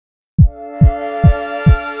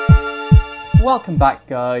Welcome back,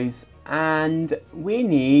 guys, and we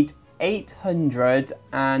need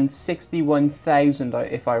 861,000,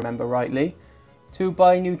 if I remember rightly, to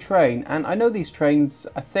buy a new train. And I know these trains,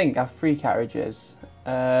 I think, have free carriages.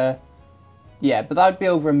 Yeah, but that would be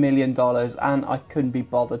over $1 million, and I couldn't be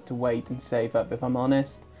bothered to wait and save up, if I'm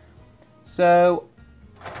honest. So,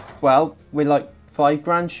 well, we're like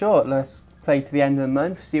 £5 short. Let's play to the end of the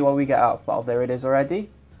month, see what we get out. Well, there it is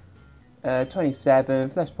already.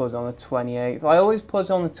 27th, let's pause it on the 28th. I always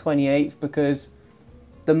pause it on the 28th because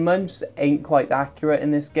the months ain't quite accurate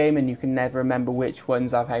in this game and you can never remember which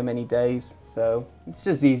ones have how many days. So it's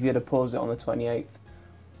just easier to pause it on the 28th.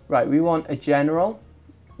 Right, we want a general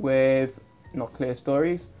with not clear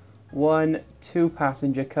stories. 1, 2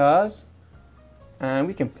 passenger cars. And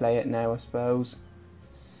we can play it now, I suppose.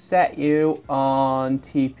 Set you on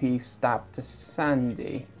TP stab to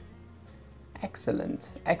Sandy.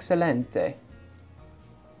 Excellent. Excelente.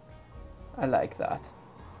 I like that.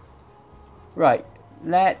 Right,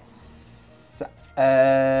 let's...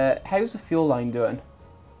 how's the fuel line doing?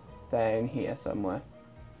 Down here somewhere.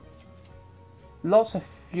 Lots of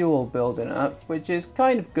fuel building up, which is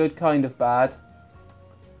kind of good, kind of bad.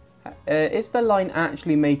 Is the line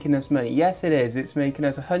actually making us money? Yes, it is. It's making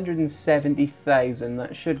us 170,000.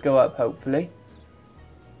 That should go up, hopefully.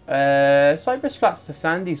 Cypress Flats to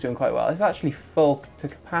Sandy's doing quite well. It's actually full to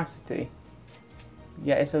capacity.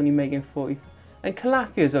 Yeah, it's only making 40. And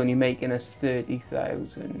Calafia's only making us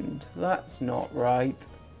 30,000. That's not right.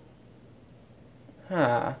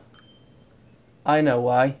 Huh. I know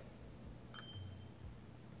why.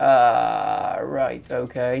 Right,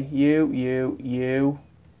 okay. You.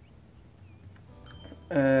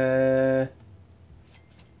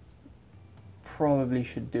 Probably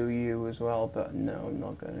should do you as well, but no, I'm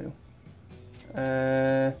not going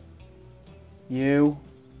to. You.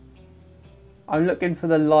 I'm looking for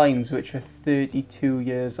the lines which are 32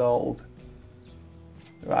 years old.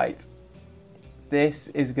 Right. This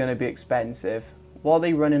is going to be expensive. What are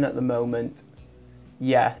they running at the moment?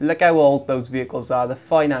 Yeah, look how old those vehicles are. The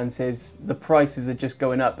finances, the prices are just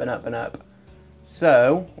going up and up and up.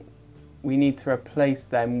 So, we need to replace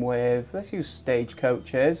them with, let's use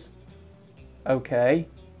stagecoaches. Okay.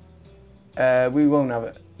 We won't have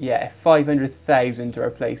it. Yeah, 500,000 to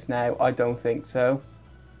replace now. I don't think so.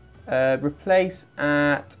 Replace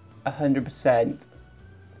at 100%.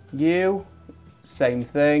 You, same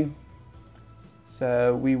thing.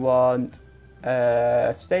 So we want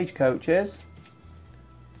stagecoaches.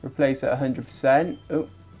 Replace at 100%. Oh,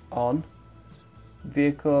 on.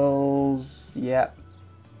 Vehicles, yep.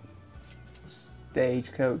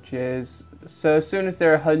 Stagecoaches. So as soon as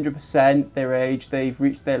they're 100% their age, they've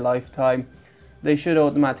reached their lifetime, they should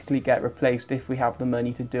automatically get replaced if we have the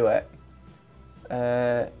money to do it.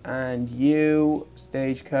 And you,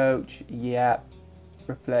 stagecoach, yeah,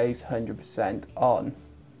 replace 100% on.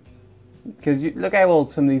 Because look how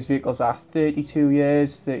old some of these vehicles are, 32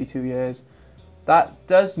 years, 32 years. That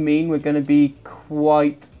does mean we're going to be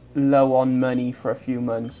quite low on money for a few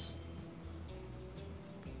months.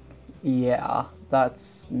 Yeah,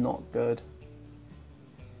 that's not good.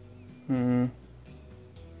 None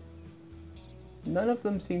of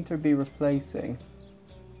them seem to be replacing.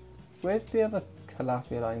 Where's the other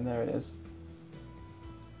Calafia line? There it is.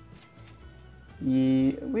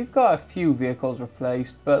 Yeah, we've got a few vehicles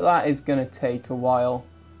replaced, but that is going to take a while.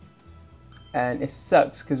 And it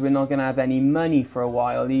sucks because we're not going to have any money for a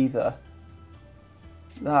while either.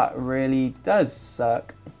 That really does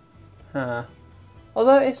suck. Huh.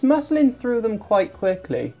 Although it's muscling through them quite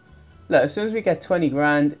quickly. Look, as soon as we get 20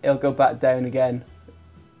 grand, it'll go back down again.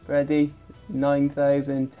 Ready?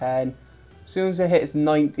 9,000, 10. As soon as it hits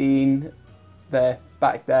 19, there,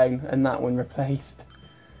 back down, and that one replaced.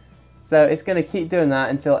 So it's going to keep doing that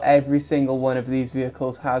until every single one of these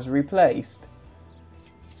vehicles has replaced.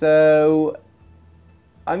 So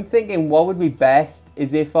I'm thinking what would be best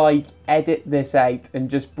is if I edit this out and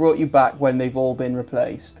just brought you back when they've all been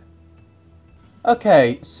replaced.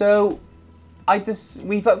 Okay, so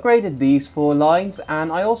we've upgraded these 4 lines,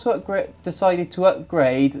 and I also decided to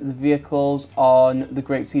upgrade the vehicles on the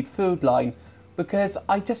grapeseed food line because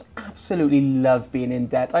I just absolutely love being in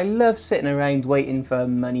debt. I love sitting around waiting for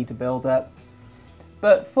money to build up.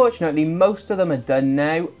 But fortunately, most of them are done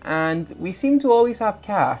now, and we seem to always have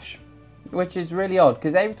cash, which is really odd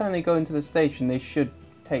because every time they go into the station, they should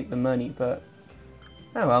take the money, but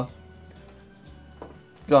oh well.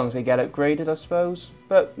 As long as they get upgraded, I suppose.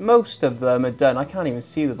 But most of them are done. I can't even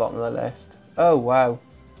see the bottom of the list. Oh, wow.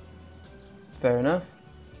 Fair enough.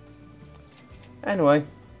 Anyway.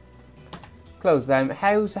 close them.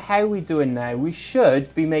 How are we doing now? We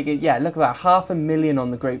should be making, yeah, look at that, 500,000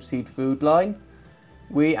 on the grapeseed food line.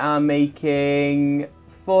 We are making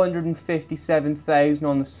 457,000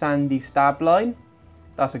 on the sandy stab line.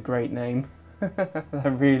 That's a great name.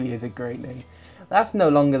 That really is a great name. That's no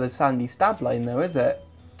longer the sandy stab line though, is it?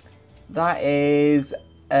 That is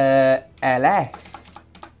LS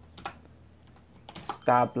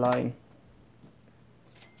stab line.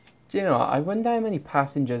 Do you know what? I wonder how many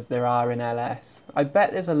passengers there are in LS. I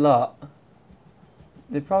bet there's a lot.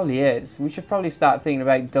 There probably is. We should probably start thinking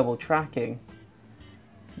about double tracking.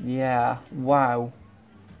 Yeah, wow.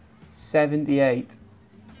 78.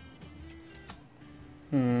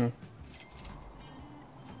 I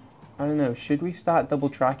don't know, should we start double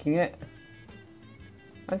tracking it?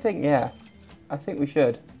 I think, yeah. I think we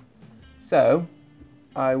should. So,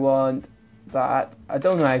 I want that. I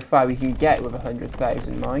don't know how far we can get with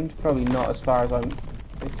 100,000 mind. Probably not as far as I'm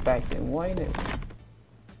expecting. Why no?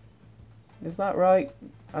 Is that right?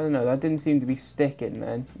 I don't know, that didn't seem to be sticking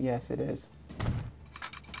then. Yes, it is.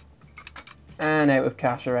 And out of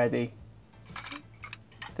cash already.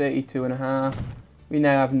 32.5. We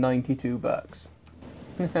now have 92 bucks.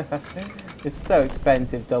 It's so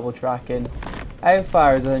expensive double tracking. How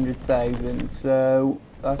far is 100,000? So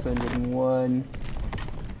that's 101.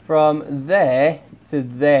 From there to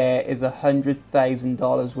there is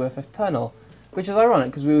 $100,000 worth of tunnel, which is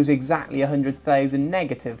ironic because we was exactly 100,000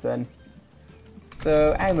 negative then.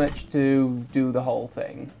 So how much to do the whole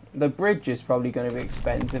thing? The bridge is probably going to be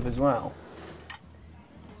expensive as well.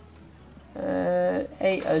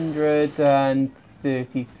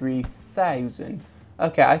 833,000.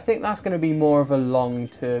 Okay, I think that's going to be more of a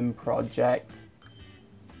long-term project.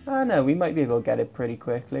 Oh no, we might be able to get it pretty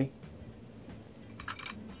quickly.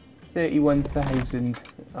 31,000.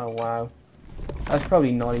 Oh wow. That's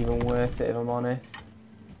probably not even worth it if I'm honest.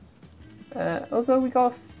 Although we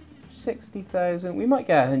got 60,000, we might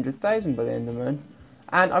get 100,000 by the end of the month.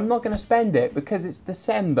 And I'm not going to spend it because it's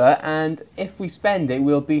December, and if we spend it,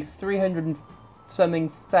 we'll be 300 and something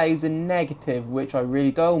thousand negative, which I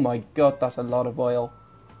really don't. Oh my god, that's a lot of oil.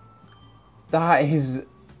 That is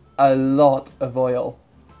a lot of oil.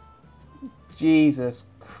 Jesus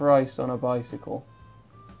Christ on a bicycle.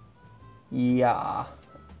 Yeah.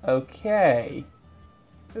 Okay.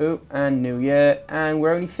 Oh, and New Year. And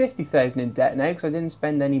we're only 50,000 in debt now because I didn't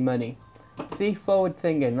spend any money. See, forward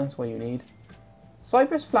thinking, that's what you need.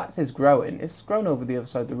 Cypress Flats is growing. It's grown over the other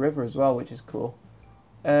side of the river as well, which is cool.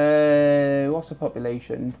 What's the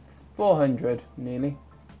population? 400, nearly.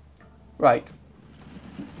 Right.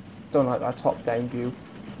 Don't like that top-down view.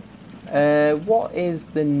 What is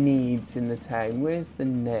the needs in the town? Where's the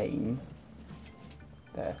name?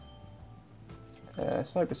 There.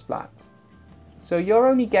 Cypress Flats. So you're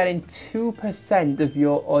only getting 2% of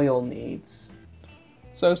your oil needs.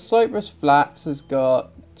 So Cypress Flats has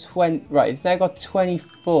got 20, right, it's now got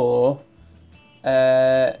 24,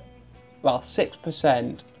 well,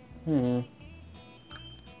 6%.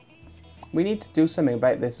 We need to do something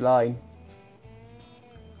about this line.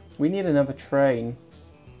 We need another train.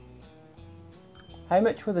 How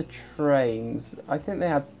much were the trains? I think they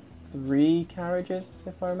had 3 carriages,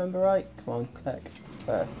 if I remember right. Come on, click.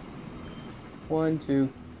 1, 2,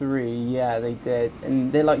 3, yeah, they did.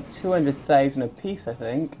 And they're like 200,000 a piece, I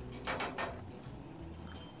think.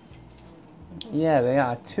 Yeah, they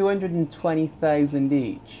are. 220,000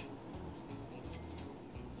 each.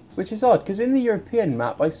 Which is odd, because in the European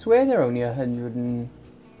map, I swear they're only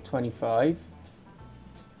 125.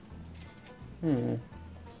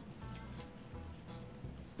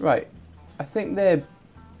 Right. I think they're...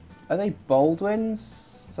 Are they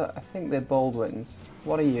Baldwins? I think they're Baldwins.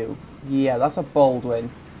 What are you? Yeah, that's a Baldwin.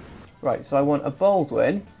 Right, so I want a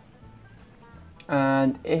Baldwin.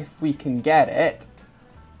 And if we can get it,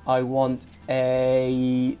 I want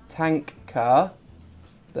a tank car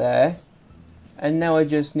there. And now I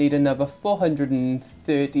just need another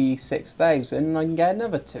 436,000 and I can get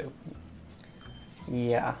another 2.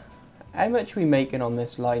 Yeah. How much are we making on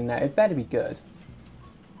this line now? It better be good.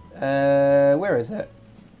 Where is it?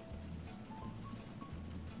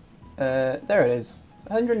 There it is.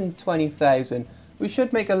 120,000. We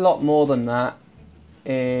should make a lot more than that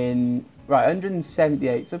in... Right,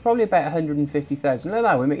 178. So probably about 150,000. Look at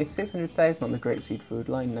that, we're making 600,000 on the grapeseed food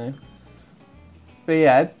line now. But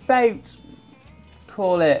yeah, about...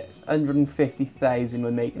 Call it 150,000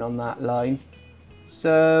 we're making on that line.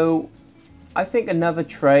 So I think another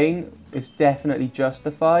train is definitely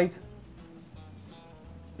justified.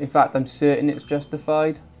 In fact, I'm certain it's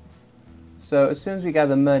justified. So as soon as we get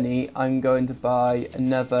the money, I'm going to buy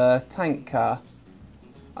another tank car.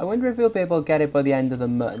 I wonder if we'll be able to get it by the end of the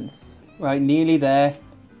month. Right, nearly there.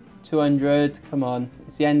 200, come on.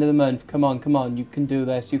 It's the end of the month. Come on, come on. You can do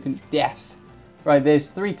this. You can, yes. Right,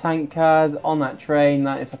 there's 3 tank cars on that train.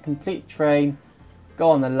 That is a complete train.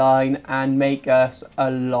 Go on the line and make us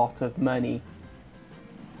a lot of money.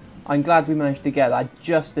 I'm glad we managed to get that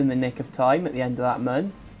just in the nick of time at the end of that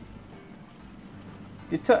month.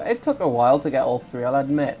 It took a while to get all 3, I'll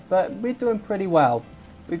admit, but we're doing pretty well.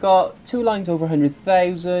 We got 2 lines over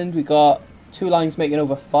 100,000. We got 2 lines making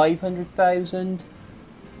over 500,000.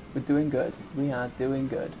 We're doing good. We are doing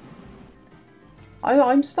good.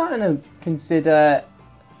 I'm starting to consider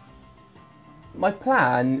my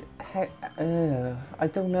plan. I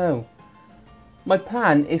don't know. My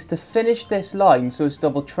plan is to finish this line so it's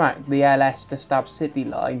double tracked, the LS to Stab City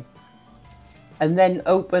line, and then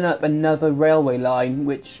open up another railway line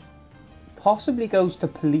which possibly goes to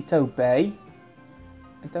Paleto Bay.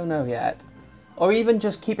 I don't know yet. Or even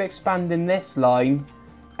just keep expanding this line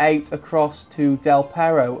out across to Del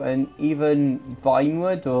Perro and even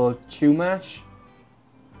Vinewood or Chumash.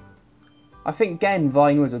 I think getting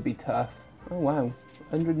Vinewood would be tough. Oh wow,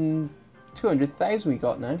 200,000 we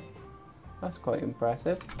got now. That's quite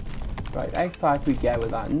impressive. Right, how far can we get with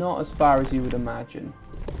that? Not as far as you would imagine.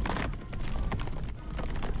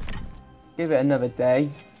 Give it another day.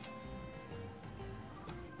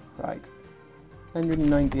 Right,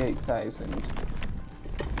 198,000.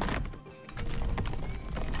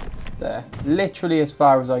 There, literally as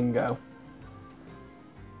far as I can go.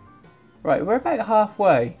 Right, we're about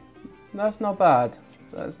halfway. That's not bad.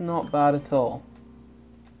 That's not bad at all.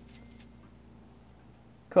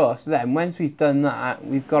 Of course, then, once we've done that,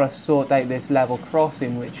 we've got to sort out this level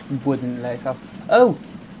crossing, which wouldn't let us have... Oh!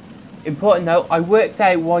 Important note, I worked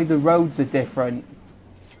out why the roads are different.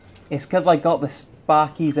 It's because I got the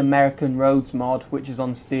Sparky's American Roads mod, which is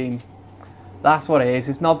on Steam. That's what it is.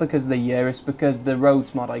 It's not because of the year, it's because of the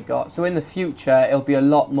roads mod I got. So in the future, it'll be a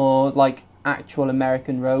lot more like actual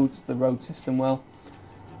American roads, the road system will.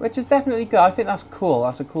 Which is definitely good. I think that's cool.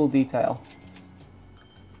 That's a cool detail.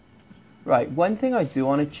 Right, one thing I do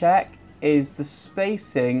want to check is the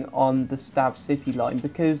spacing on the Stab City line,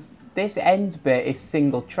 because this end bit is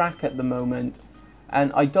single track at the moment,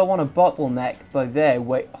 and I don't want to bottleneck by there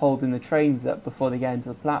holding the trains up before they get into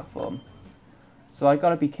the platform. So I got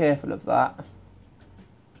to be careful of that.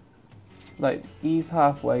 Like, he's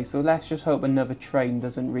halfway, so let's just hope another train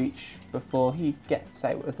doesn't reach before he gets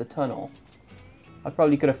out of the tunnel. I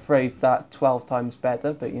probably could have phrased that 12 times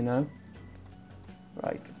better, but you know.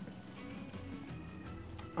 Right.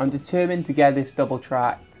 I'm determined to get this double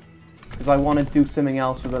tracked, because I want to do something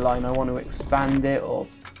else with the line. I want to expand it or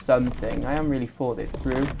something. I haven't really thought it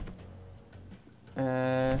through.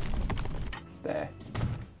 There.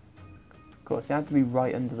 Of course, it had to be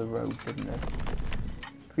right under the road, didn't it?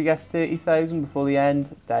 Can we get 30,000 before the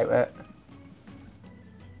end? Doubt it.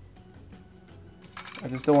 I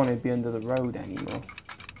just don't want it to be under the road anymore.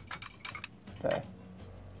 There.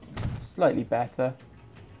 Slightly better.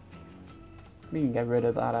 We can get rid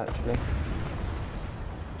of that actually.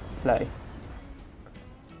 Play.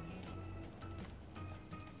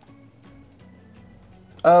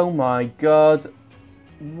 Oh my god.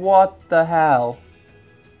 What the hell?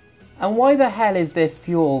 And why the hell is there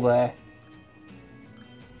fuel there?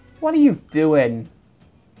 What are you doing?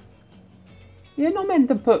 You're not meant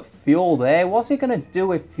to put fuel there. What's it going to do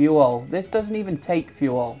with fuel? This doesn't even take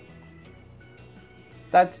fuel.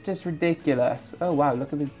 That's just ridiculous. Oh wow,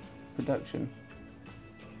 look at the production.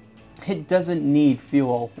 It doesn't need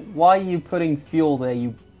fuel. Why are you putting fuel there,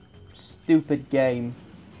 you stupid game?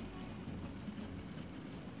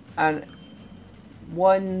 And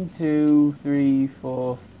 1, 2, 3,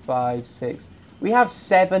 4, 5, 6. We have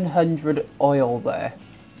 700 oil there.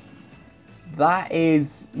 That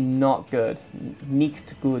is not good.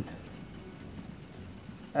 Nicht good.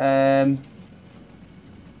 Okay.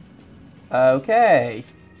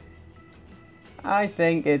 I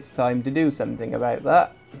think it's time to do something about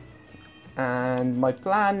that. And my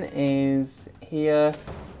plan is here,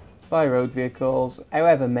 buy road vehicles,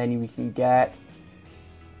 however many we can get.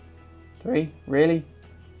 3, really?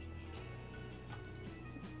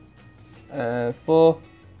 4.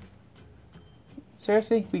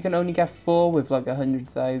 Seriously? We can only get 4 with like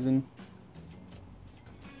 100,000.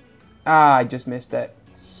 Ah, I just missed it.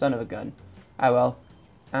 Son of a gun. Oh well.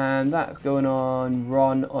 And that's going on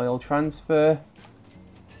Ron oil transfer.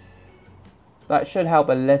 That should help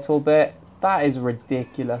a little bit. That is a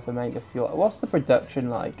ridiculous amount of fuel. What's the production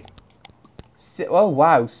like? Oh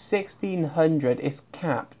wow, 1600. It's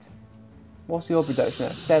capped. What's your production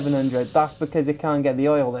at? 700. That's because it can't get the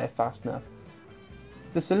oil there fast enough.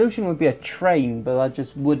 The solution would be a train, but that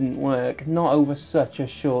just wouldn't work. Not over such a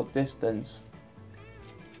short distance.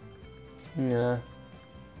 Yeah.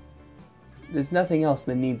 There's nothing else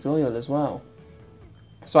that needs oil as well.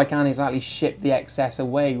 So I can't exactly ship the excess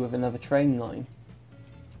away with another train line.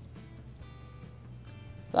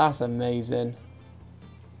 That's amazing.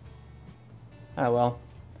 Oh well.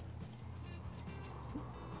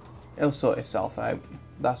 It'll sort itself out.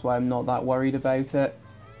 That's why I'm not that worried about it.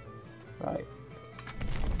 Right.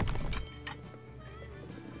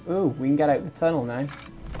 Ooh, we can get out the tunnel now.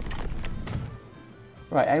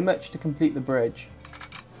 Right, how much to complete the bridge?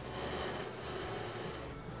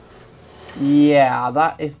 Yeah,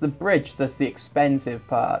 that is the bridge that's the expensive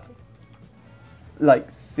part. Like,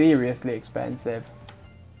 seriously expensive.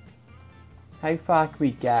 How far can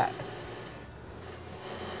we get?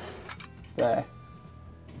 There.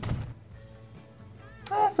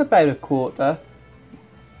 That's about a quarter,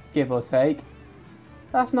 give or take.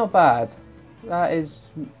 That's not bad. That is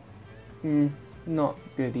not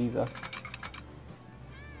good either.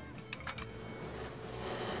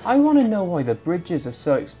 I want to know why the bridges are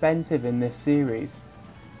so expensive in this series.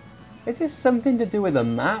 Is this something to do with the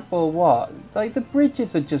map or what? Like, the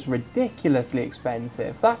bridges are just ridiculously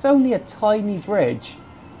expensive. That's only a tiny bridge.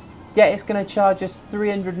 Yet it's going to charge us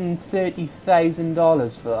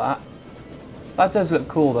 $330,000 for that. That does look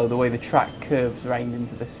cool though, the way the track curves round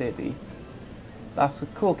into the city. That's a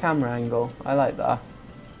cool camera angle. I like that.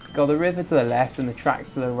 Got the river to the left and the tracks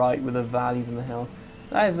to the right with the valleys and the hills.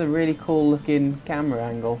 That is a really cool looking camera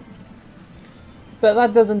angle. But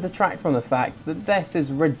that doesn't detract from the fact that this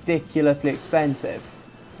is ridiculously expensive.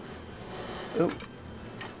 Oh.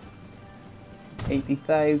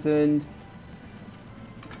 80,000.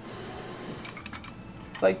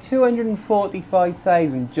 Like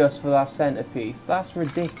 245,000 just for that centerpiece. That's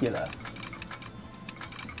ridiculous.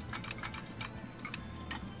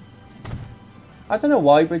 I don't know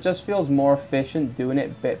why, but it just feels more efficient doing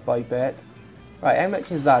it bit by bit. Right, how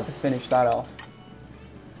much is that to finish that off?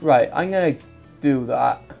 Right, I'm going to do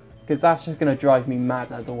that, because that's just going to drive me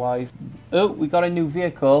mad otherwise. Oh, we got a new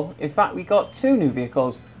vehicle. In fact, we got two new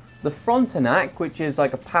vehicles. The Frontenac, which is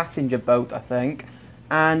like a passenger boat, I think,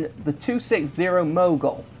 and the 260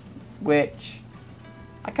 Mogul, which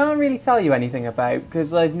I can't really tell you anything about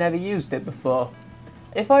because I've never used it before.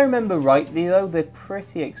 If I remember rightly though, they're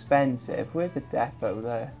pretty expensive. Where's the depot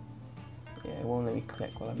there? Yeah, it won't let me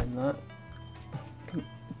click while I'm in that.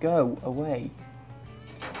 Go away.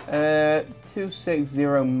 260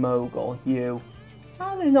 Mogul, you.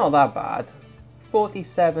 Oh, they're not that bad.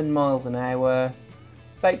 47 miles an hour.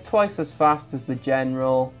 About twice as fast as the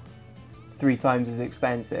General. 3 times as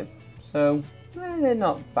expensive. So, they're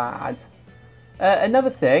not bad. Another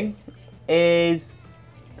thing is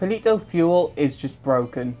Paleto fuel is just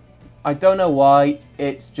broken. I don't know why,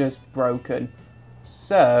 it's just broken.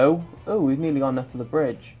 So, oh, we've nearly got enough for the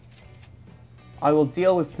bridge. I will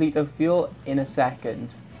deal with Paleto fuel in a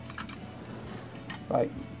second.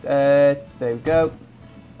 Right, there we go.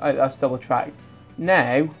 Right, that's double track.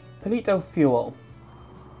 Now, Paleto fuel.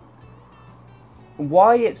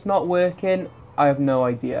 Why it's not working, I have no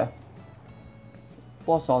idea.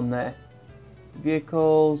 What's on there?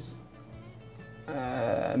 Vehicles.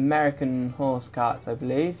 American horse carts, I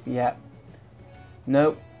believe. Yep.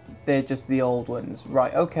 Nope, they're just the old ones.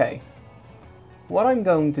 Right, okay. What I'm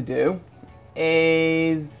going to do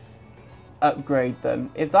is upgrade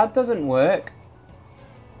them. If that doesn't work,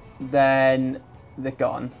 then they're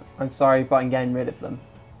gone. I'm sorry, but I'm getting rid of them.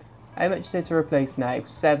 How much is it to replace now?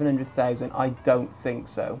 700,000? I don't think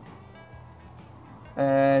so.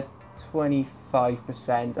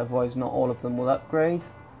 25%, otherwise not all of them will upgrade.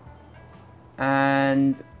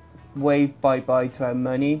 And wave bye-bye to our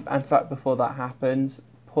money. In fact, before that happens,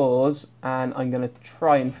 pause, and I'm going to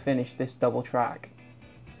try and finish this double track.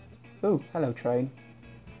 Ooh, hello train.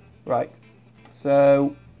 Right,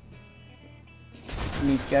 so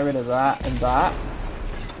need to get rid of that and that.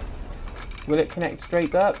 Will it connect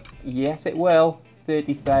straight up? Yes, it will.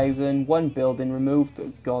 30,000. One building removed.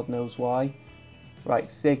 God knows why. Right,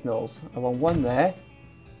 signals. I want one there.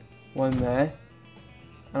 One there.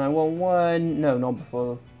 And I want one... No, not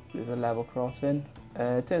before there's a level crossing.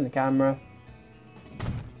 Turn the camera.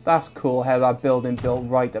 That's cool how that building built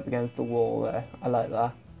right up against the wall there. I like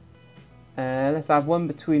that. Let's have one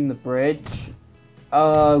between the bridge.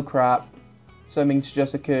 Oh, crap. Something's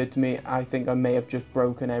just occurred to me. I think I may have just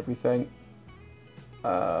broken everything.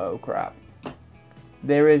 Oh, crap.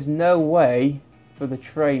 There is no way for the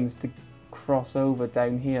trains to cross over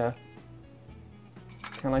down here.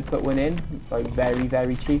 Can I put one in? Like very,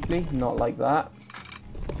 very cheaply? Not like that.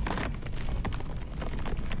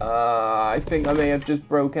 I think I may have just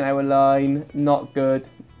broken our line. Not good.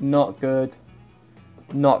 Not good.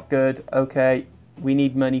 Not good. Okay. We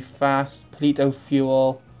need money fast. Paleto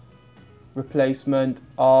fuel. Replacement.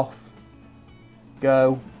 Off.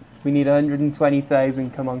 Go. We need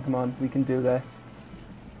 120,000. Come on, come on. We can do this.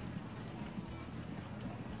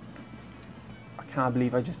 I can't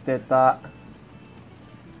believe I just did that.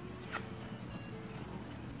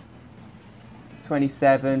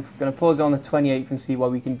 27th. Gonna pause it on the 28th and see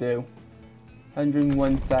what we can do.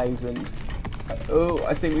 101,000. Oh,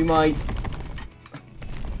 I think we might.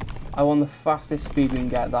 I want the fastest speed we can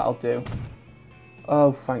get. That'll do.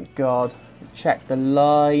 Oh, thank God. Check the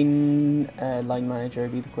line. Line manager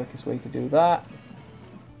would be the quickest way to do that.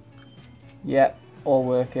 Yep, all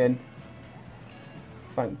working.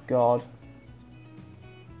 Thank God.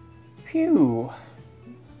 Phew.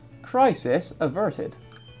 Crisis averted.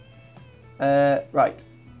 Right,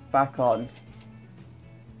 back on.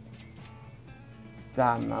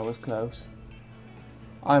 Damn, that was close.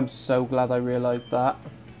 I'm so glad I realised that.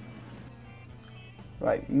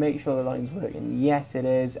 Right, make sure the line's working. Yes, it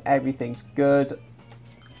is. Everything's good.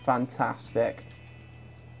 Fantastic.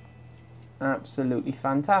 Absolutely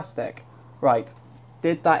fantastic. Right,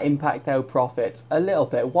 did that impact our profits? A little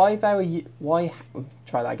bit. Try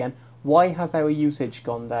that again. Why has our usage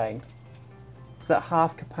gone down? It's at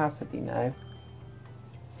half capacity now.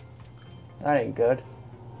 That ain't good.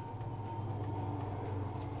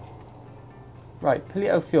 Right,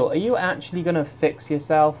 Paleto fuel. Are you actually going to fix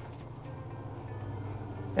yourself?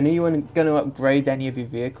 And are you going to upgrade any of your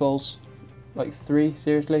vehicles? Like 3,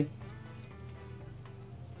 seriously?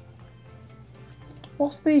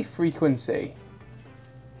 What's the frequency?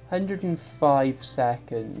 105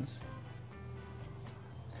 seconds.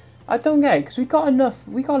 I don't get it, because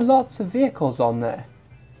we got lots of vehicles on there.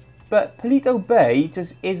 But Paleto Bay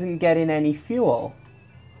just isn't getting any fuel.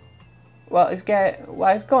 Well, it's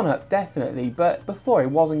gone up, definitely, but before it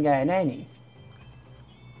wasn't getting any.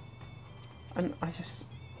 And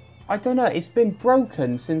I don't know, it's been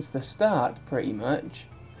broken since the start, pretty much.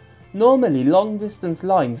 Normally, long distance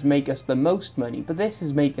lines make us the most money, but this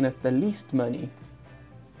is making us the least money.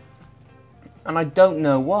 And I don't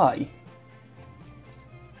know why.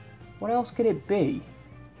 What else could it be?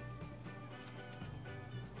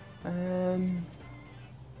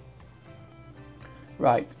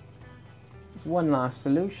 Right. One last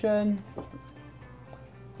solution.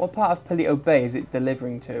 What part of Paleto Bay is it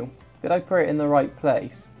delivering to? Did I put it in the right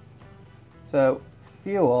place? So,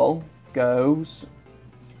 fuel goes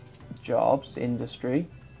jobs, industry.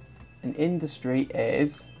 And industry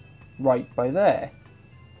is right by there.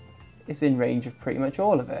 It's in range of pretty much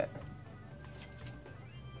all of it.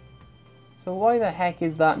 So why the heck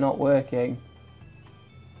is that not working?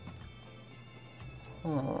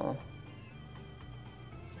 Oh,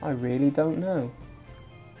 I really don't know.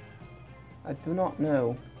 I do not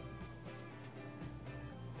know.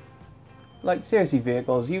 Like, seriously,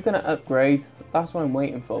 vehicles, you're going to upgrade. That's what I'm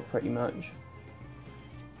waiting for, pretty much.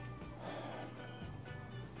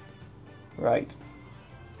 Right.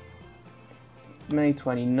 May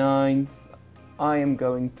 29th. I am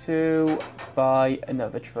going to buy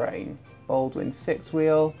another train. Baldwin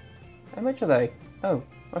 6-wheel. How much are they? Oh,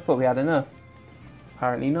 I thought we had enough.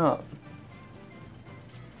 Apparently not.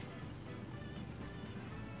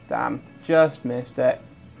 Damn, just missed it.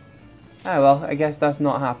 Oh well, I guess that's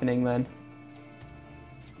not happening then.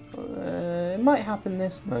 It might happen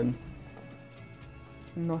this month.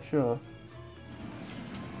 I'm not sure.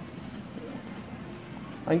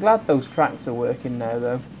 I'm glad those tracks are working now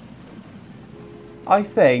though. I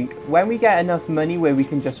think when we get enough money where we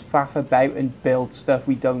can just faff about and build stuff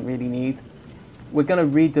we don't really need, we're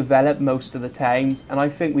going to redevelop most of the towns, and I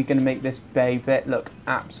think we're going to make this bay bit look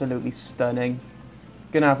absolutely stunning.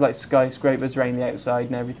 Going to have like skyscrapers around the outside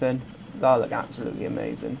and everything. That'll look absolutely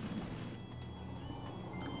amazing.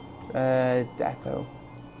 Depot.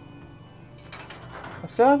 I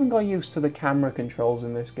still haven't got used to the camera controls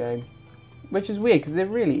in this game, which is weird because they're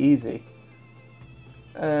really easy.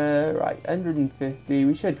 Right, 150.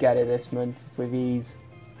 We should get it this month with ease.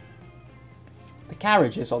 The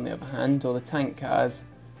carriages, on the other hand, or the tank cars,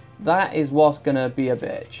 that is what's gonna be a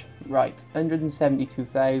bitch. Right,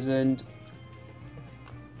 172,000.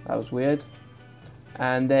 That was weird.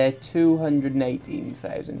 And they're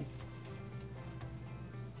 218,000.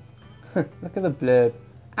 Look at the blurb.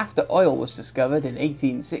 After oil was discovered in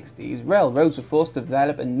 1860s, railroads were forced to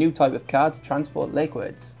develop a new type of car to transport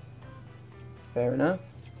liquids. Fair enough.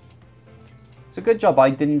 It's a good job I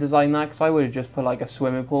didn't design that, because I would have just put like a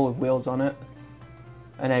swimming pool with wheels on it.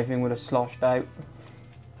 And everything would have sloshed out.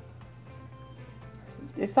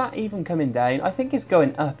 Is that even coming down? I think it's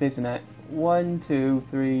going up, isn't it? 1, 2,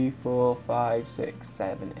 3, 4, 5, 6,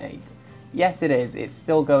 7, 8. Yes, it is. It's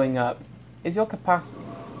still going up. Is your capacity...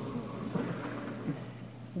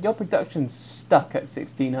 Your production's stuck at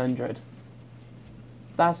 1600.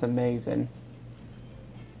 That's amazing.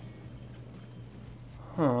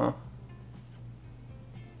 Huh.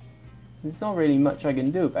 There's not really much I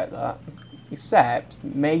can do about that. Except,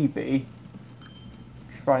 maybe,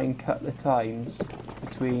 try and cut the times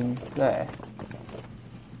between there.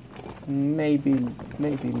 Maybe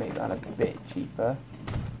make that a bit cheaper.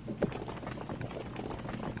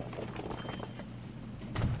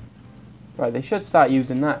 Right, they should start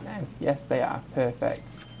using that now. Yes, they are. Perfect.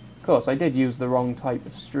 Of course, I did use the wrong type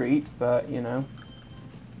of street, but, you know.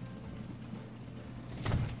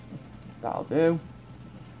 That'll do.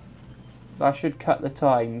 That should cut the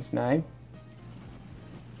times now.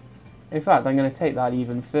 In fact, I'm going to take that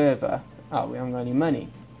even further. Oh, we haven't got any money.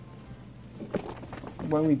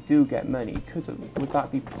 When we do get money, would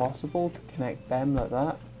that be possible to connect them like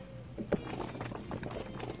that?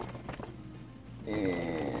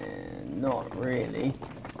 Not really.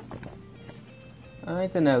 I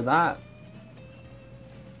don't know, that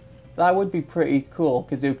would be pretty cool,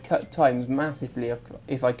 because it would cut times massively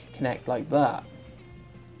if I could connect like that.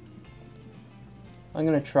 I'm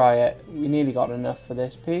going to try it. We nearly got enough for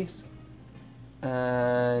this piece.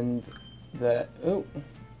 And oh,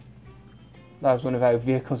 that was one of our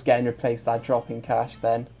vehicles getting replaced, that drop in cash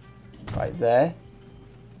then. Right there.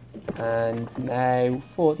 And now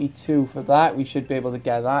 42 for that. We should be able to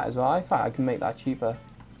get that as well. In fact, I can make that cheaper.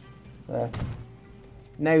 There.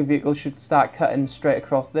 Now vehicles should start cutting straight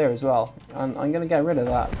across there as well. And I'm going to get rid of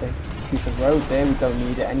that piece of road there. We don't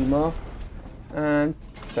need it anymore. And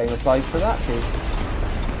same applies to that piece.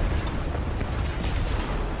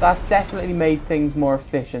 That's definitely made things more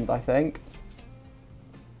efficient, I think.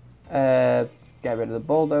 Get rid of the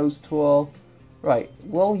bulldoze tool. Right,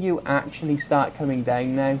 will you actually start coming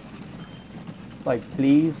down now? Like,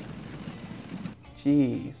 please?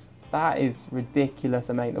 Jeez, that is ridiculous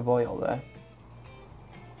amount of oil there.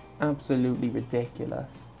 Absolutely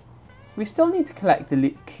ridiculous. We still need to connect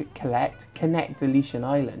Deletion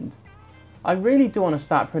Island. I really do want to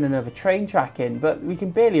start putting another train track in, but we can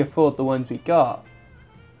barely afford the ones we got.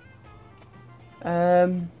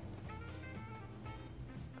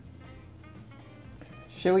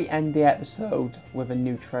 Shall we end the episode with a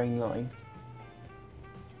new train line?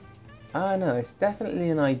 Ah, no, it's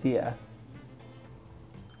definitely an idea.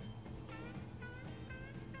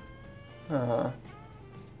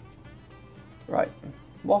 Right,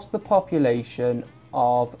 what's the population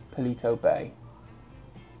of Paleto Bay?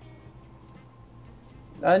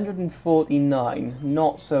 149,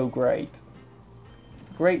 not so great.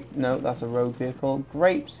 No, that's a road vehicle.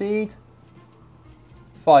 Grapeseed,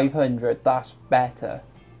 500, that's better.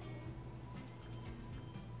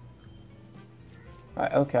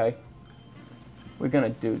 Right, okay. We're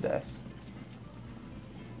gonna do this.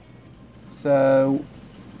 So,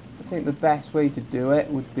 I think the best way to do it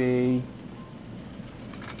would be...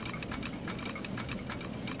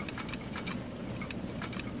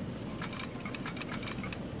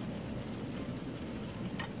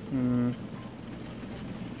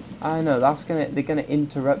 I know, they're gonna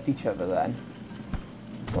interrupt each other then.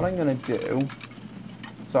 What I'm gonna do...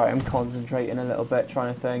 Sorry, I'm concentrating a little bit,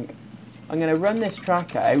 trying to think. I'm gonna run this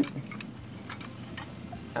track out.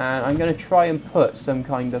 And I'm gonna try and put some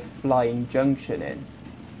kind of flying junction in.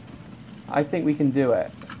 I think we can do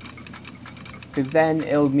it. Because then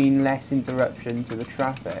it'll mean less interruption to the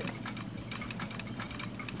traffic.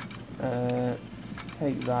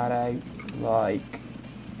 Take that out like...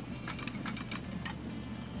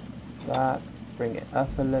 that, bring it up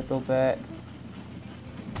a little bit.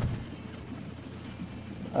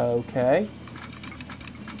 Okay.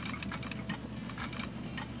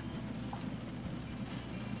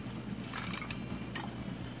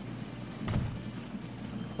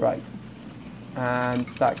 Right. And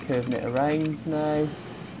start curving it around now.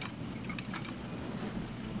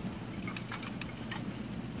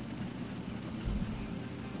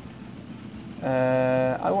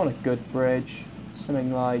 I want a good bridge,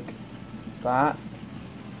 something like that,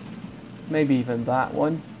 maybe even that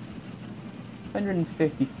one.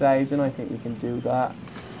 150,000, I think we can do that.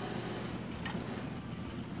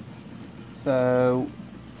 So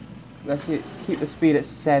let's keep the speed at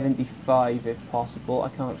 75 if possible. I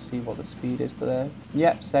can't see what the speed is, but there.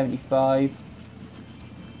 Yep, 75.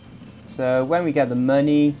 So when we get the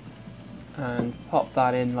money and pop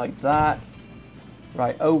that in like that,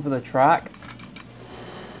 right over the track.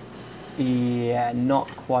 Yeah, not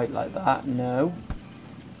quite like that, no.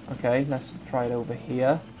 Okay, let's try it over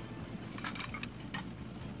here.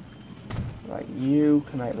 Right, you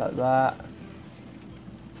come out like that.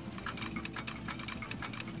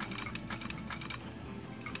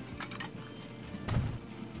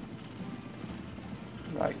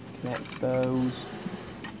 Right, connect those.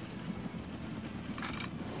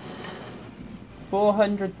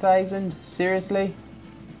 400,000? Seriously?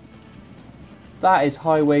 That is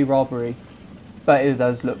highway robbery. But it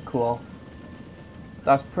does look cool.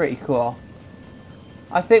 That's pretty cool.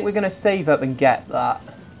 I think we're going to save up and get that.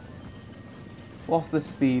 What's the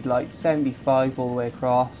speed like? 75 all the way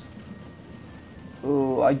across.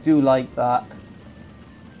 Oh, I do like that.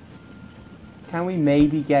 Can we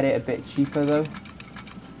maybe get it a bit cheaper though?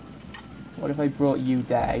 What if I brought you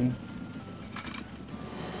down?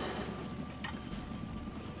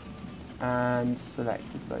 And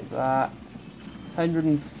selected like that.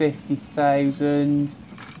 150,000.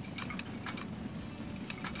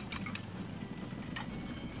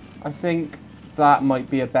 I think that might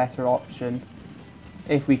be a better option.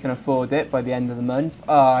 If we can afford it by the end of the month.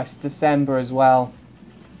 Ah, it's December as well.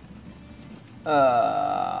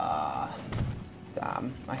 Damn,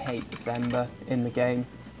 I hate December in the game.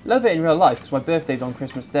 Love it in real life because my birthday's on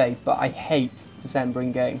Christmas Day, but I hate December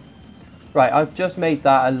in game. Right, I've just made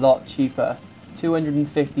that a lot cheaper.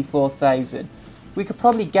 254,000. We could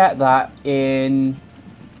probably get that in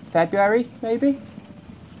February, maybe?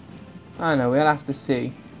 I don't know, we'll have to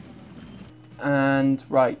see. And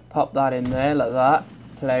right, pop that in there like that.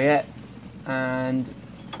 Play it, and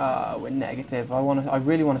we're negative. I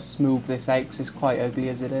really want to smooth this out because it's quite ugly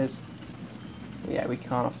as it is. But yeah, we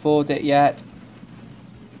can't afford it yet,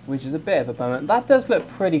 which is a bit of a bummer. That does look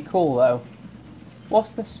pretty cool though.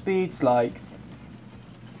 What's the speeds like?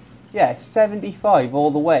 Yeah, 75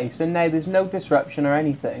 all the way. So now there's no disruption or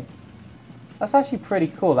anything. That's actually pretty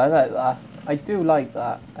cool. I like that. I do like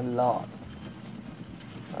that a lot.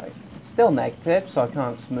 Right, it's still negative, so I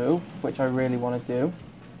can't smooth, which I really want to do.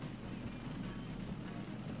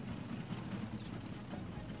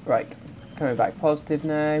 Right, coming back positive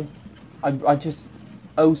now. I just...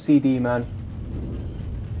 OCD, man.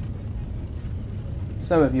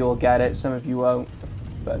 Some of you will get it, some of you won't.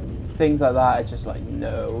 But things like that are just like,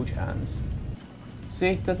 no chance.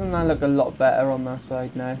 See, doesn't that look a lot better on that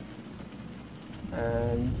side now?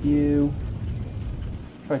 And you...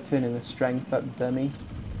 Try turning the strength up, dummy.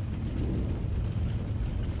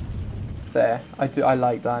 There, I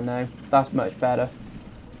like that now. That's much better.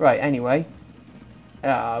 Right, anyway.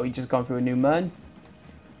 We just gone through a new month.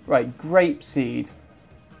 Right, grapeseed.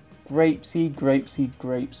 Grapeseed, grapeseed,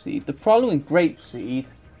 grapeseed. The problem with grapeseed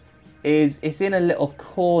is it's in a little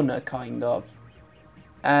corner, kind of.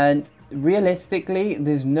 And realistically,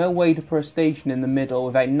 there's no way to put a station in the middle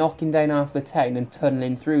without knocking down half the town and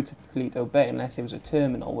tunneling through to Paleto Bay, unless it was a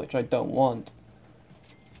terminal, which I don't want.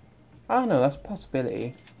 I don't know, that's a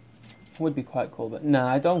possibility. Would be quite cool, but no,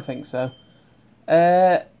 I don't think so.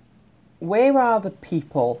 Where are the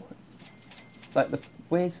people? Like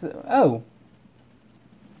where's the... Oh!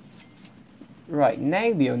 Right,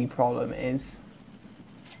 now the only problem is...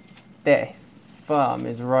 This farm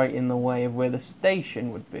is right in the way of where the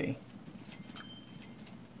station would be.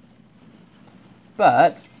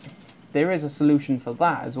 But, there is a solution for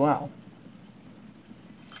that as well.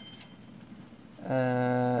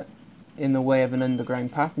 In the way of an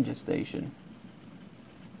underground passenger station.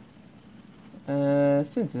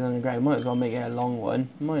 Since it's underground, might as well make it a long one.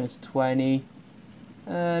 -20.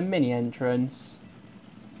 Mini entrance.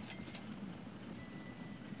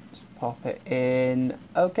 Just pop it in.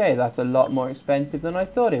 Okay, that's a lot more expensive than I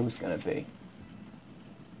thought it was going to be.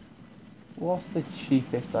 What's the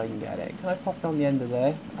cheapest I can get it? Can I pop it on the end of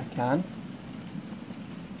there? I can.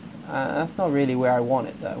 That's not really where I want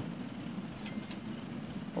it though.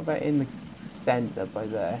 What about in the centre by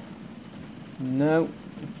there? No.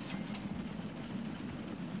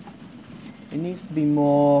 It needs to be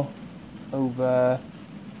more over...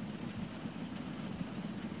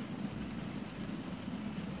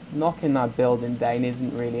 Knocking that building down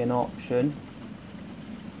isn't really an option.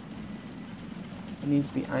 It needs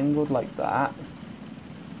to be angled like that.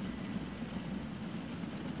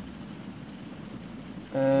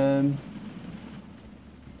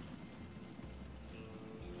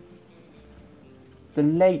 The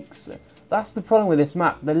lakes, that's the problem with this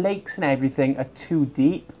map. The lakes and everything are too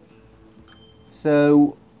deep.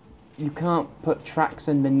 So you can't put tracks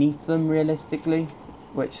underneath them realistically,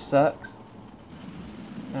 which sucks.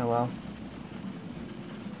 Oh well.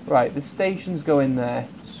 Right, the stations go in there.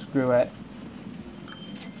 Screw it.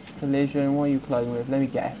 Collision, what are you colliding with? Let me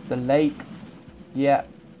guess. The lake. Yeah.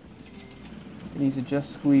 It needs to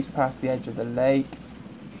just squeeze past the edge of the lake.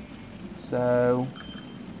 So,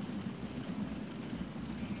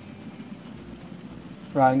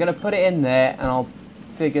 right, I'm going to put it in there and I'll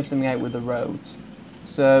figure something out with the roads.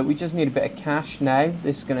 So we just need a bit of cash now.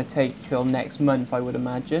 This is going to take till next month, I would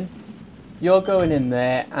imagine. You're going in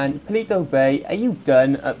there, and Paleto Bay, are you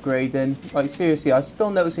done upgrading? Like, seriously, I'm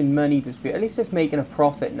still noticing money dispute. At least it's making a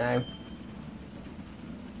profit now.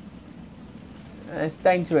 It's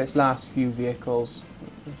down to its last few vehicles.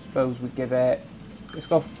 I suppose we give it... It's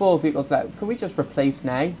got 4 vehicles left. Can we just replace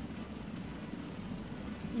now?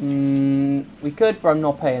 We could, but I'm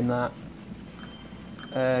not paying that.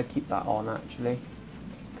 Keep that on, actually.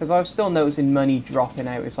 Because I'm still noticing money dropping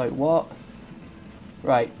out. It's like, what?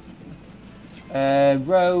 Right.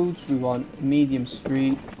 Roads, we want medium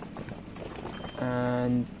street.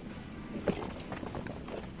 And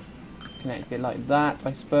connect it like that,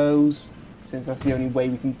 I suppose. Since that's the only way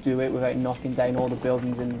we can do it without knocking down all the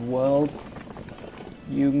buildings in the world.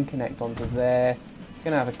 You can connect onto there.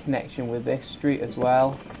 Gonna have a connection with this street as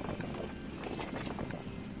well.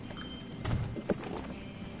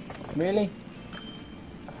 Really?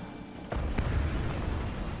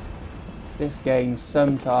 This game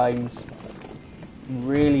sometimes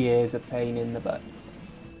really is a pain in the butt.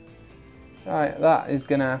 Alright, that is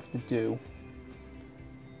gonna have to do.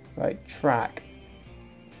 Right, track.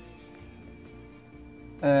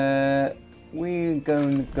 We're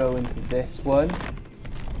going to go into this one.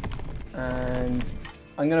 And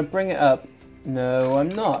I'm going to bring it up. No, I'm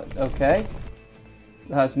not. Okay.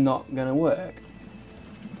 That's not going to work.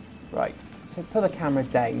 Right. So put the camera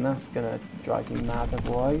down. That's going to drive me mad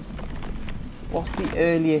otherwise. What's the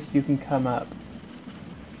earliest you can come up?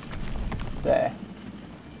 There.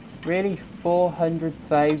 Really?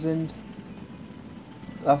 400,000?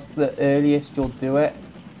 That's the earliest you'll do it?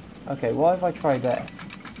 Okay, what if I try this?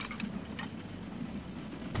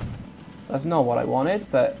 That's not what I wanted,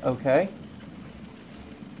 but okay.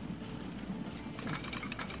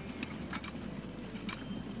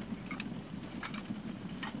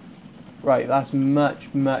 Right, that's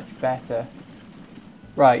much, much better.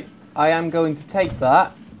 Right, I am going to take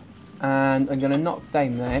that, and I'm going to knock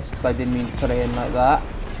down this, because I didn't mean to put it in like that.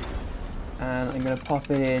 And I'm going to pop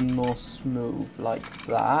it in more smooth, like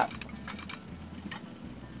that.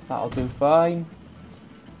 That'll do fine.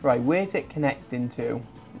 Right, where's it connecting to?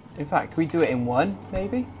 In fact, can we do it in one,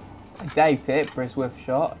 maybe? I doubt it, but it's worth a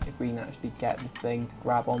shot if we can actually get the thing to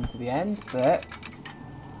grab onto the end. There.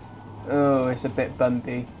 Oh, it's a bit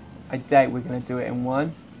bumpy. I doubt we're going to do it in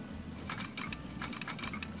one.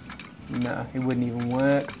 No, it wouldn't even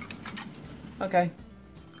work. Okay.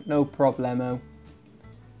 No problemo.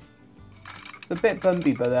 It's a bit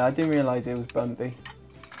bumpy, but I didn't realise it was bumpy.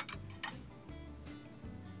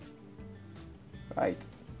 Right,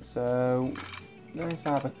 so let's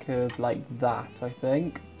have a curve like that, I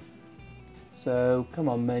think. So, come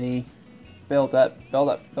on, money. Build up, build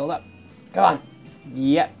up, build up. Come on!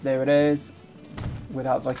 Yep, there it is.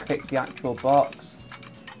 Without I click the actual box.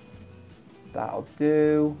 That'll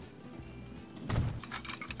do.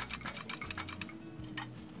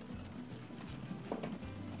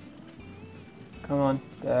 Come on,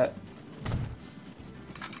 there.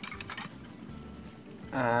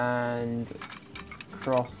 And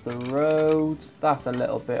cross the road. That's a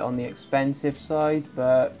little bit on the expensive side,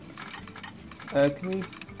 but can we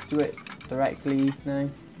do it directly now,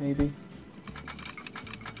 maybe?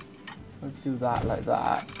 I'll do that like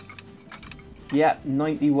that. Yep,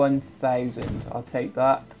 91,000. I'll take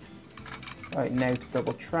that. Right, now to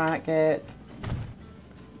double track it.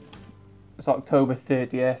 It's October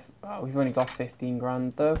 30th. Oh, we've only got 15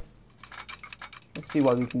 grand though. Let's see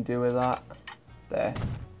what we can do with that. There.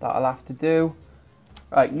 That'll have to do.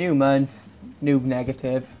 Right, new month, new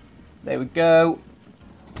negative. There we go.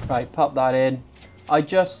 Right, pop that in. I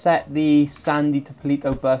just set the Sandy to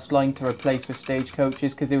Paleto bus line to replace with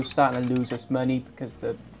stagecoaches because they were starting to lose us money because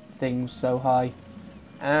the thing was so high.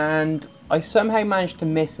 And I somehow managed to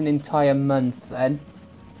miss an entire month then.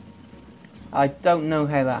 I don't know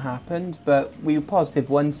how that happened, but we were positive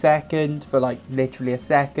 1 second for like literally a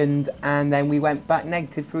second, and then we went back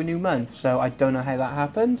negative for a new month. So I don't know how that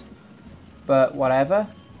happened, but whatever.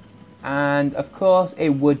 And of course it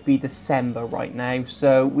would be December right now,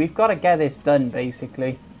 so we've got to get this done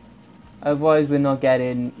basically. Otherwise we're not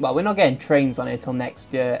getting, well, we're not getting trains on it till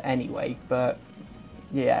next year anyway, but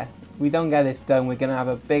yeah, we don't get this done, we're going to have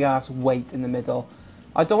a big ass wait in the middle.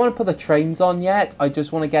 I don't want to put the trains on yet, I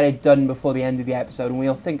just want to get it done before the end of the episode, and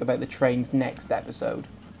we'll think about the trains next episode.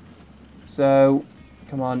 So,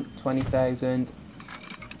 come on, 20,000.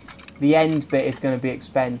 The end bit is going to be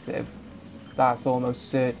expensive. That's almost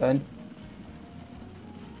certain.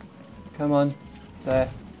 Come on, there.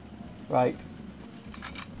 Right.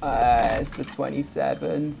 It's the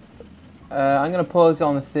 27th. I'm going to pause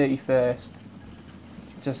on the 31st.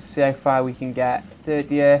 Just to see how far we can get.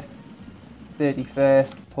 30th.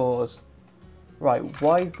 31st. Pause. Right,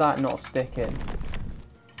 why is that not sticking?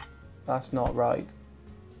 That's not right.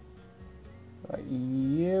 Right,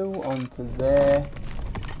 you onto there.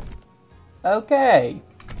 Okay.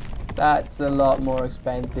 That's a lot more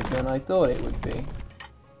expensive than I thought it would be.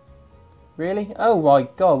 Really? Oh my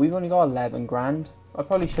god, we've only got 11 grand. I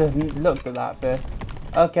probably should have looked at that first.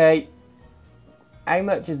 Okay. How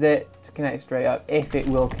much is it to connect straight up? If it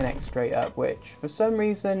will connect straight up, which for some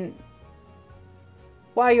reason...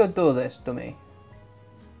 Why you do this to me?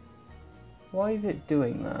 Why is it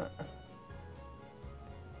doing that?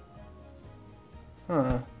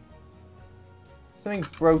 Huh. Something's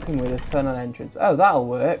broken with a tunnel entrance. Oh, that'll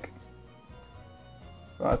work.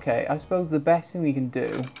 Okay, I suppose the best thing we can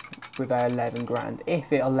do with our 11 grand,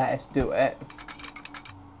 if it'll let us do it,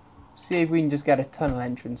 see if we can just get a tunnel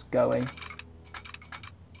entrance going.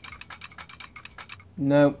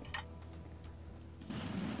 Nope.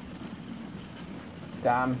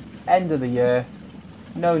 Damn. End of the year.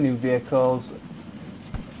 No new vehicles.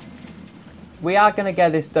 We are going to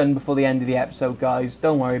get this done before the end of the episode, guys.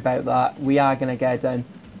 Don't worry about that. We are going to get it done.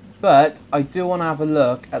 But I do want to have a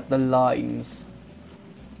look at the lines.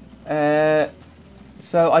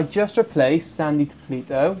 So I just replaced Sandy to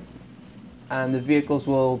Paleto. And the vehicles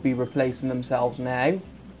will be replacing themselves now.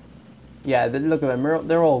 Yeah, look at them.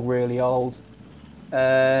 They're all really old.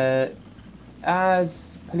 Has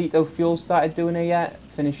Paleto Fuel started doing it yet?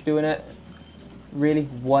 Finished doing it? Really?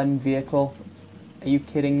 One vehicle? Are you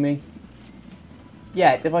kidding me?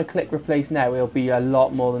 Yeah, if I click replace now, it'll be a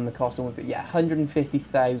lot more than the cost of one. Yeah,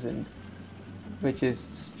 150,000, which is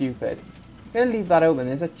stupid. I'm going to leave that open.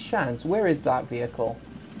 There's a chance. Where is that vehicle?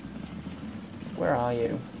 Where are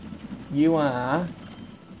you? You are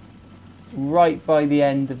right by the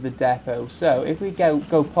end of the depot. So if we go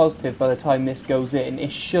positive by the time this goes in,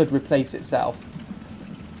 it should replace itself.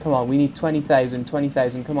 Come on, we need 20,000,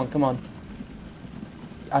 20,000. Come on, come on.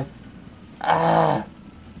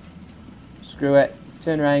 Screw it.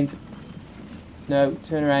 Turn around. No,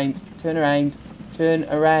 turn around. Turn around. Turn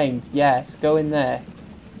around. Yes, go in there.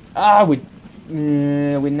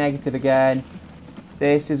 We're negative again.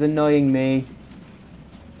 This is annoying me.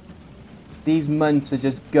 These months are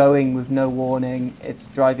just going with no warning. It's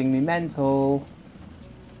driving me mental.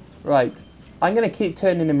 Right. I'm going to keep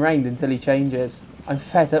turning him around until he changes. I'm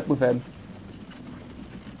fed up with him.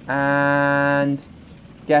 And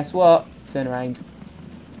guess what? Turn around.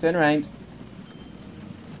 Turn around.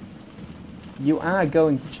 You are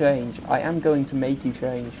going to change. I am going to make you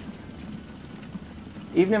change.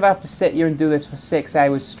 Even if I have to sit here and do this for 6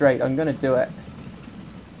 hours straight, I'm going to do it.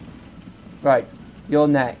 Right. You're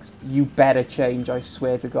next. You better change, I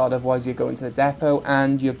swear to God. Otherwise you're going to the depot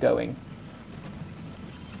and you're going.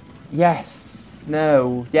 Yes.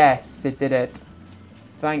 No. Yes, it did it.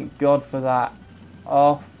 Thank God for that.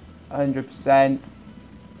 Off 100%.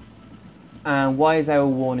 And why is our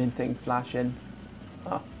warning thing flashing?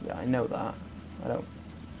 Oh, yeah, I know that. I don't...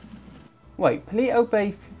 Wait, Paleto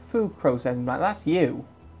Bay food processing plant, that's you.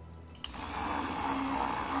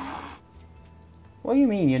 What do you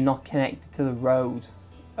mean you're not connected to the road?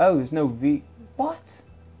 Oh, there's no V... What?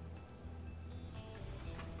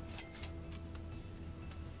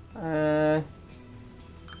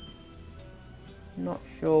 Not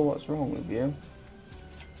sure what's wrong with you.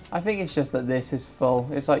 I think it's just that this is full.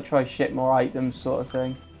 It's like try ship more items sort of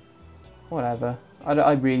thing. Whatever.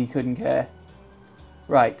 I really couldn't care.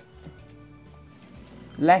 Right.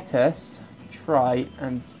 Let us try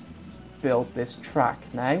and build this track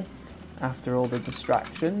now. After all the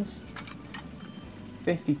distractions.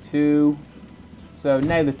 52. So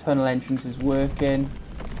now the tunnel entrance is working.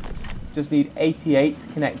 Just need 88 to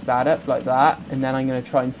connect that up like that. And then I'm going to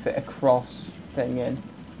try and fit a cross thing in.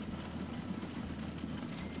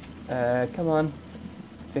 Come on.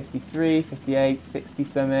 53, 58, 60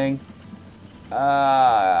 something.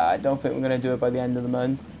 I don't think we're going to do it by the end of the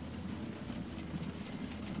month.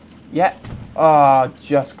 Yeah. Oh,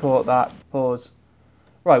 just caught that. Pause.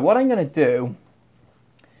 Right, what I'm going to do,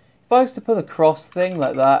 if I was to put a cross thing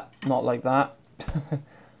like that, not like that,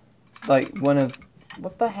 like one of,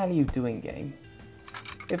 what the hell are you doing, game?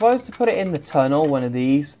 If I was to put it in the tunnel, one of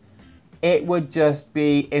these, it would just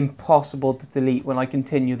be impossible to delete when I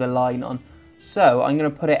continue the line on. So I'm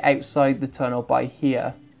going to put it outside the tunnel by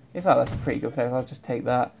here. In fact, that's a pretty good place. I'll just take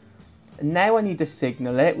that. And now I need to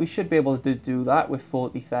signal it. We should be able to do that with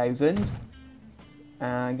 40,000. And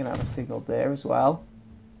I'm going to have a signal there as well.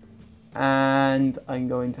 And I'm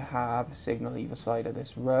going to have a signal either side of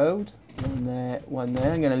this road. One there, one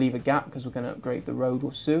there. I'm going to leave a gap because we're going to upgrade the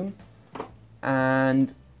road soon.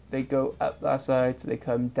 And they go up that side, so they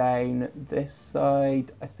come down this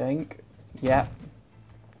side, I think. Yep.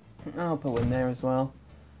 I'll put one there as well.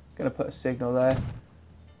 Going to put a signal there.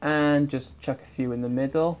 And just chuck a few in the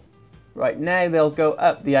middle. Right, now they'll go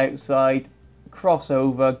up the outside, cross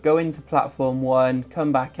over, go into platform 1,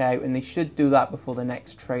 come back out, and they should do that before the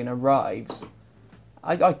next train arrives.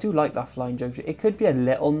 I do like that flying junction. It could be a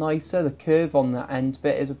little nicer. The curve on the end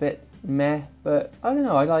bit is a bit meh, but I don't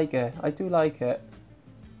know, I like it. I do like it.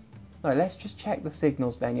 Right, let's just check the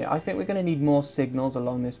signals down here. I think we're going to need more signals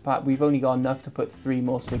along this path. We've only got enough to put 3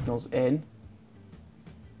 more signals in.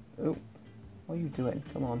 Oh, what are you doing?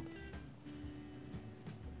 Come on.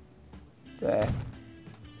 There.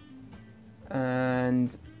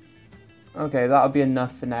 And okay, that'll be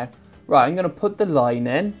enough for now. Right, I'm going to put the line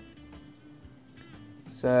in.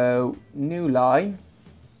 So, new line.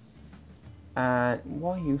 And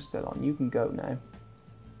why are you still on? You can go now.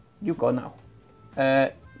 You go now.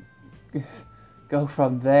 Go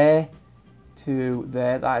from there to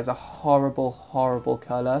there. That is a horrible, horrible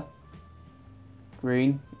colour.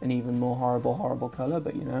 Green, an even more horrible, horrible colour,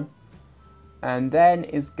 but you know. And then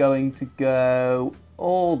is going to go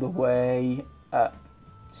all the way up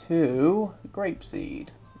to grapeseed,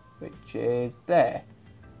 which is there.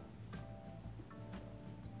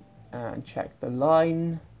 And check the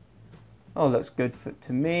line. Oh, looks good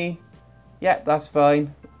to me. Yep, that's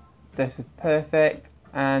fine. This is perfect.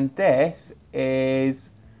 And this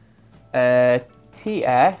is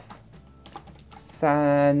TF,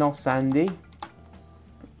 not Sandy,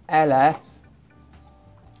 LS.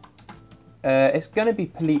 It's going to be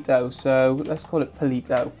Paleto, so let's call it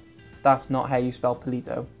Paleto. That's not how you spell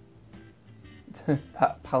Paleto.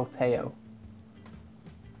 Palteo.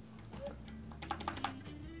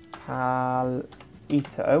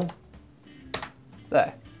 Paleto.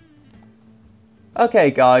 There.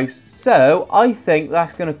 Okay, guys, so I think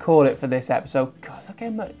that's going to call it for this episode. God, look how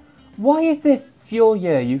much... Why is there fuel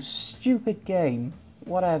here, you stupid game?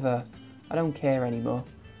 Whatever. I don't care anymore.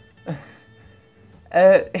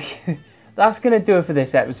 That's going to do it for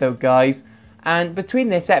this episode, guys. And between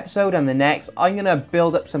this episode and the next, I'm going to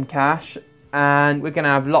build up some cash. And we're going to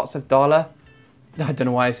have lots of dollar. I don't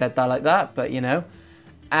know why I said that like that, but you know.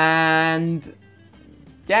 And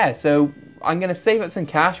yeah, so I'm going to save up some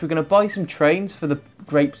cash. We're going to buy some trains for the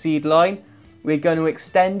grapeseed line. We're going to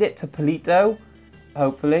extend it to Paleto,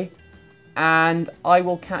 hopefully. And I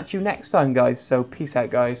will catch you next time, guys. So peace out,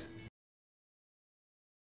 guys.